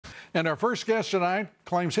And our first guest tonight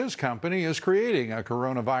claims his company is creating a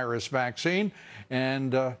coronavirus vaccine,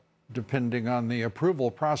 and depending on the approval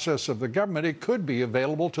process of the government, it could be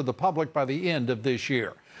available to the public by the end of this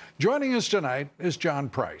year. Joining us tonight is John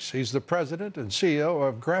Price. He's the president and CEO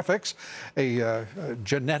of Greffex, a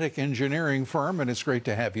genetic engineering firm, and it's great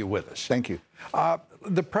to have you with us. Thank you.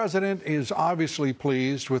 The president is obviously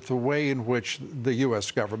pleased with the way in which the U.S.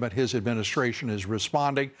 government, his administration, is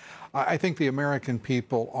responding. I think the American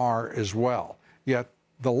people are as well. Yet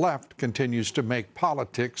the left continues to make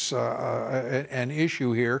politics an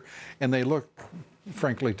issue here, and they look,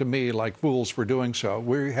 frankly, to me, like fools for doing so.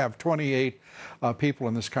 We have 28 people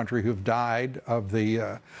in this country who've died of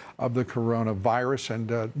the coronavirus,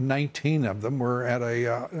 and 19 of them were at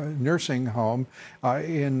a nursing home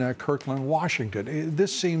in Kirkland, Washington.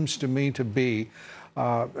 This seems to me to be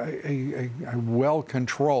a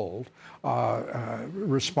well-controlled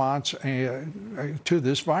response to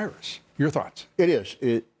this virus. Your thoughts? It is.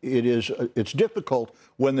 It's difficult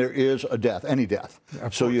when there is a death, any death.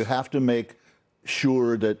 So you have to make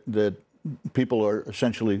sure that people are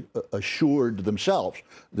essentially assured themselves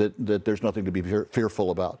that there's nothing to be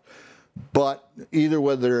fearful about. But either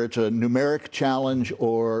whether it's a numeric challenge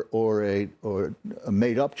or a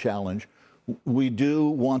made-up challenge, we do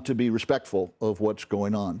want to be respectful of what's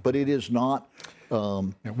going on. But it is not.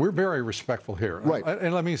 We're very respectful here. Right.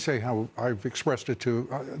 And let me say how I've expressed it to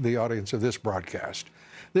the audience of this broadcast.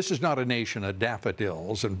 This is not a nation of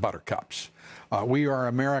daffodils and buttercups. We are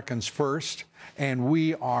Americans first, and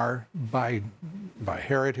we are by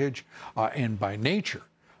heritage and by nature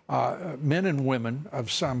men and women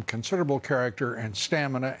of some considerable character and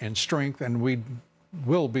stamina and strength, and we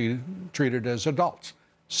will be treated as adults,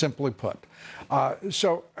 simply put.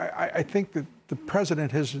 So I think that the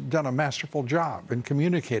president has done a masterful job in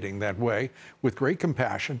communicating that way with great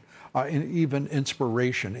compassion and even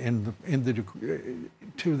inspiration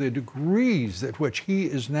to the degrees at which he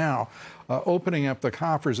is now opening up the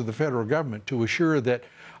coffers of the federal government to assure that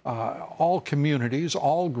all communities,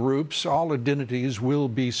 all groups, all identities will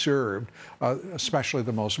be served, especially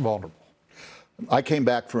the most vulnerable. I came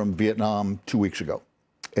back from Vietnam 2 weeks ago,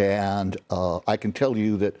 and I can tell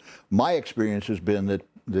you that my experience has been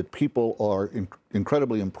that people are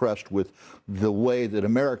incredibly impressed with the way that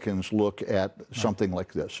Americans look at something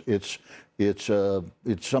like this. It's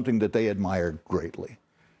something that they admire greatly.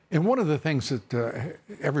 And one of the things that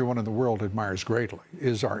everyone in the world admires greatly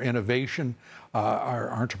is our innovation, our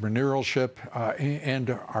entrepreneurship,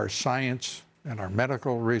 and our science and our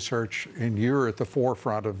medical research. And you're at the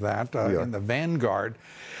forefront of that, in the vanguard.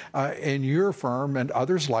 And your firm and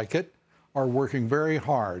others like it are working very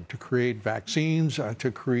hard to create vaccines,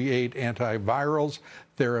 to create antivirals,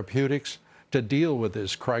 therapeutics, to deal with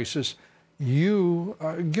this crisis. You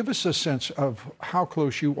give us a sense of how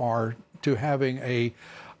close you are to having a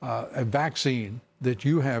vaccine that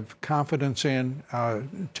you have confidence in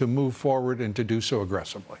to move forward and to do so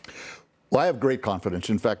aggressively. Well, I have great confidence.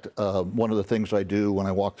 In fact, one of the things I do when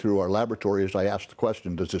I walk through our laboratory is I ask the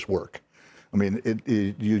question, does this work? I mean,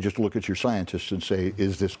 you just look at your scientists and say,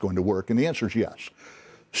 is this going to work? And the answer is yes.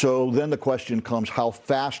 So then the question comes, how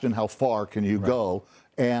fast and how far can you go?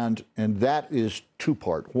 And that is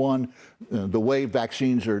two-part. One, the way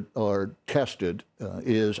vaccines are tested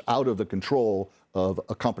is out of the control of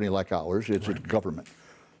a company like ours. It's a government.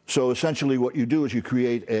 So essentially what you do is you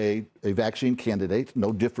create a vaccine candidate,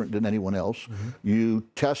 no different than anyone else. You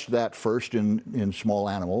test that first in small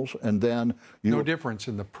animals, and then you... No difference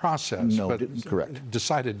in the process, no, but correct.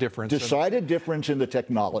 Decided difference. Decided difference in the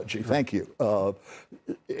technology. Thank you.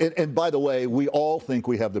 And by the way, we all think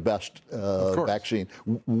we have the best vaccine.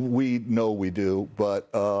 We know we do, but...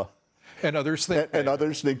 and others think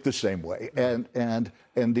others think the same way.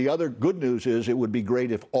 And the other good news is it would be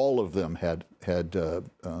great if all of them had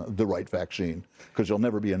the right vaccine, because there'll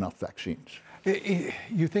never be enough vaccines.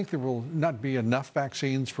 You think there will not be enough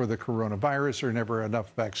vaccines for the coronavirus, or never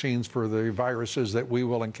enough vaccines for the viruses that we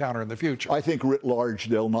will encounter in the future? I think writ large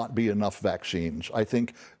there'll not be enough vaccines. I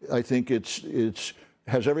think it's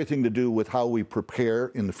has everything to do with how we prepare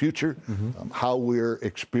in the future, how we're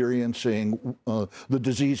experiencing the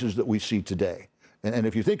diseases that we see today. And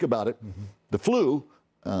if you think about it, the flu,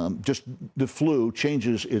 the flu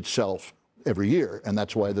changes itself every year, and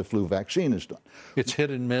that's why the flu vaccine is done. It's hit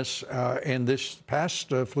and miss, and this past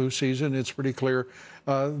flu season, it's pretty clear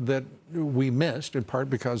that we missed, in part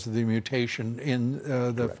because of the mutation in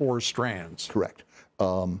the 4 strands. Correct.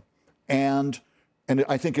 And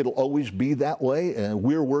I think it'll always be that way. And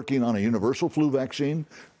we're working on a universal flu vaccine,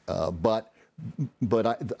 but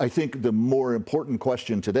I think the more important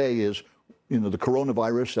question today is, the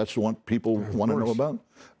coronavirus, that's the one people want to know about.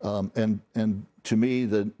 And to me,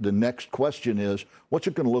 the next question is, what's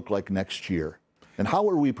it going to look like next year? And how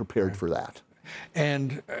are we prepared for that?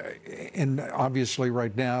 And obviously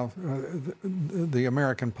right now, the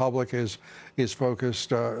American public is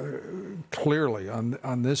focused clearly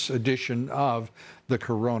on this edition of the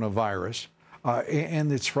coronavirus.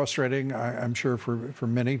 And it's frustrating, I'm sure, for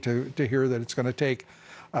many to hear that it's going to take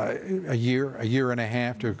a year and a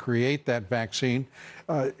half to create that vaccine.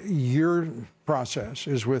 Your process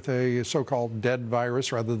is with a so-called dead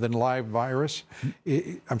virus rather than live virus.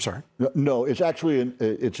 I'm sorry. No, it's actually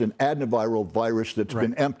it's an adenoviral virus that's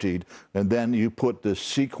been emptied, and then you put the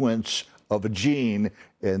sequence of a gene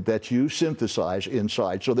and that you synthesize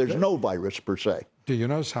inside. So there's no virus per se. Do you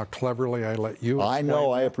notice how cleverly I let you explain? I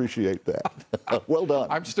know, I appreciate that. Well done.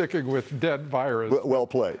 I'm sticking with dead virus. Well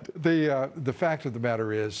played. The fact of the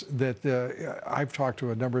matter is that I've talked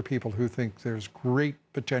to a number of people who think there's great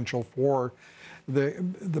potential for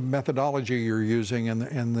the methodology you're using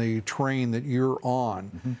and the train that you're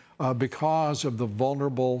on because of the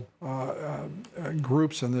vulnerable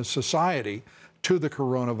groups in this society to the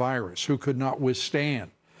coronavirus who could not withstand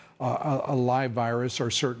a live virus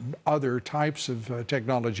or certain other types of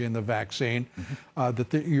technology in the vaccine,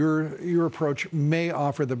 your approach may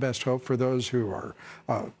offer the best hope for those who are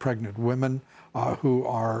pregnant women, who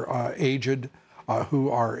are aged, who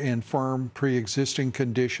are in firm pre-existing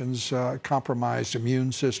conditions, compromised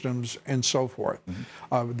immune systems, and so forth.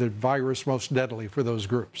 The virus most deadly for those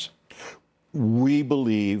groups. We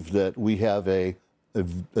believe that we have a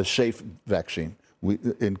safe vaccine.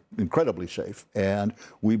 Incredibly safe, and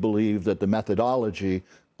we believe that the methodology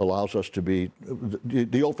allows us to be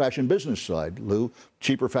the old-fashioned business side, Lou,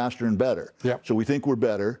 cheaper, faster, and better. Yep. So we think we're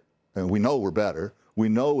better, and we know we're better. We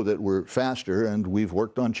know that we're faster, and we've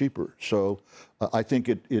worked on cheaper. So I think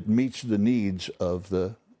it meets the needs of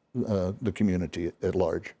the community at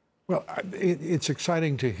large. Well, it's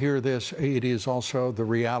exciting to hear this. It is also the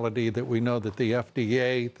reality that we know that the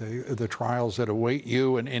FDA, the trials that await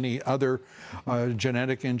you and any other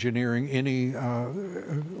genetic engineering, any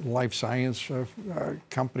life science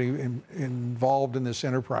company involved in this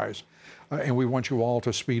enterprise, and we want you all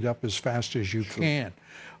to speed up as fast as you can.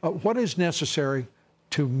 What is necessary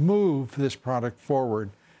to move this product forward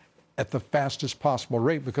at the fastest possible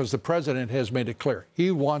rate? Because the president has made it clear he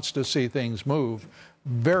wants to see things move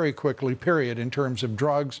very quickly, period, in terms of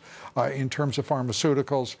drugs, in terms of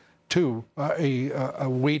pharmaceuticals, to a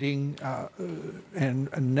waiting and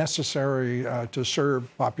necessary to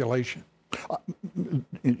serve population.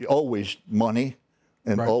 Always money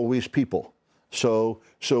and always people. So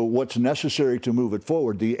what's necessary to move it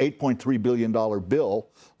forward? The $8.3 billion bill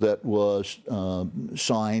that was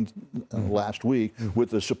signed last week with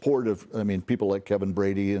the support of, people like Kevin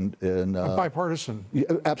Brady and bipartisan. Yeah,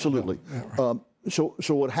 absolutely. Yeah, So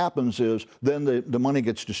what happens is then the money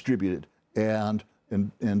gets distributed, and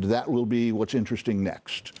that will be what's interesting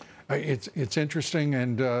next. It's interesting,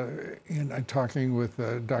 and I'm talking with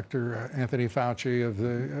Dr. Anthony Fauci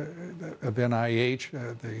of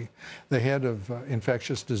NIH, the head of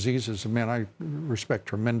infectious diseases, a man I respect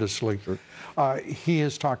tremendously. Sure. He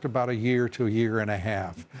has talked about a year to a year and a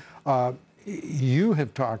half. You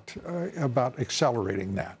have talked about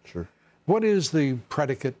accelerating that. Sure. What is the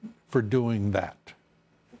predicate for doing that?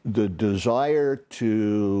 The desire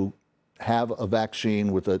to have a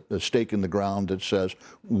vaccine with a stake in the ground that says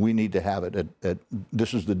we need to have it at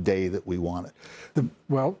this is the day that we want it.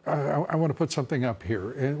 Well, I want to put something up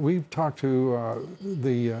here. And we've talked to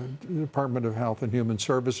the Department of Health and Human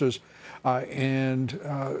Services, and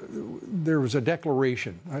there was a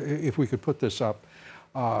declaration, if we could put this up,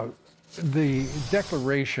 the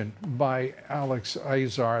declaration by Alex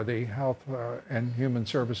Azar, the Health and Human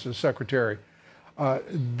Services Secretary.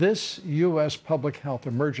 This U.S. public health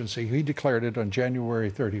emergency, he declared it on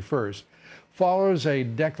January 31st, follows a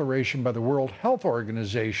declaration by the World Health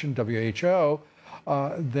Organization, WHO,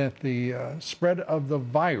 that the spread of the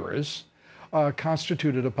virus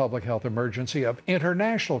constituted a public health emergency of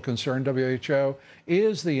international concern. WHO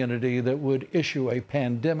is the entity that would issue a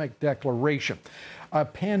pandemic declaration. A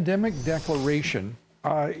pandemic declaration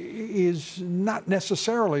is not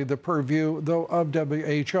necessarily the purview, though, of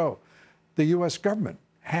WHO. The U.S. government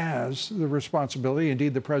has the responsibility,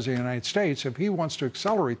 indeed the President of the United States, if he wants to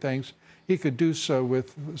accelerate things, he could do so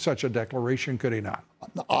with such a declaration, could he not?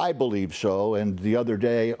 I believe so. And the other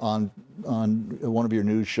day on one of your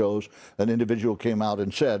news shows, an individual came out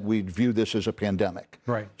and said, we view this as a pandemic.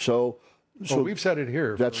 Right. So we've said it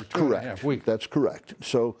here that's for 2.5 weeks. That's correct.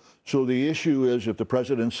 So the issue is if the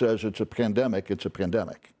president says it's a pandemic, it's a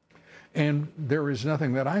pandemic. And there is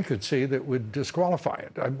nothing that I could see that would disqualify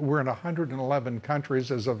it. We're in 111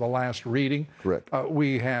 countries as of the last reading. Correct.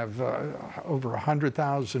 We have over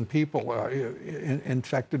 100,000 people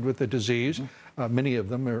infected with the disease. Many of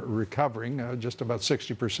them are recovering, just about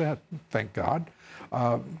 60%, thank God.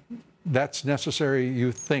 That's necessary,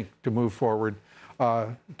 you think, to move forward,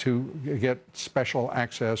 to get special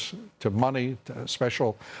access to money, to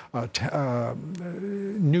special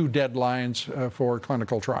new deadlines for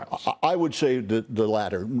clinical trials? I would say the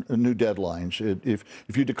latter, new deadlines.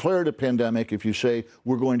 If you declare it a pandemic, if you say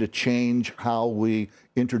we're going to change how we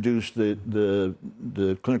introduce the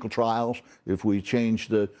clinical trials, if we change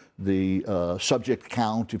the subject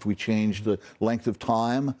count, if we change the length of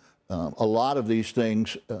time, a lot of these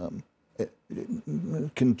things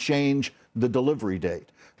can change the delivery date.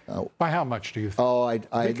 By how much do you think? Oh,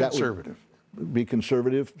 be conservative. Be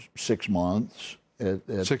conservative. 6 months.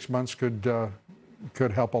 6 months could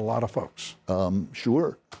help a lot of folks.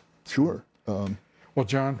 Sure. Well,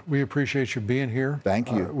 John, we appreciate you being here.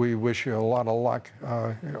 Thank you. We wish you a lot of luck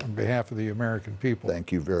on behalf of the American people.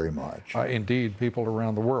 Thank you very much. Indeed, people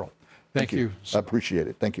around the world. Thank you. I appreciate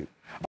it. Thank you.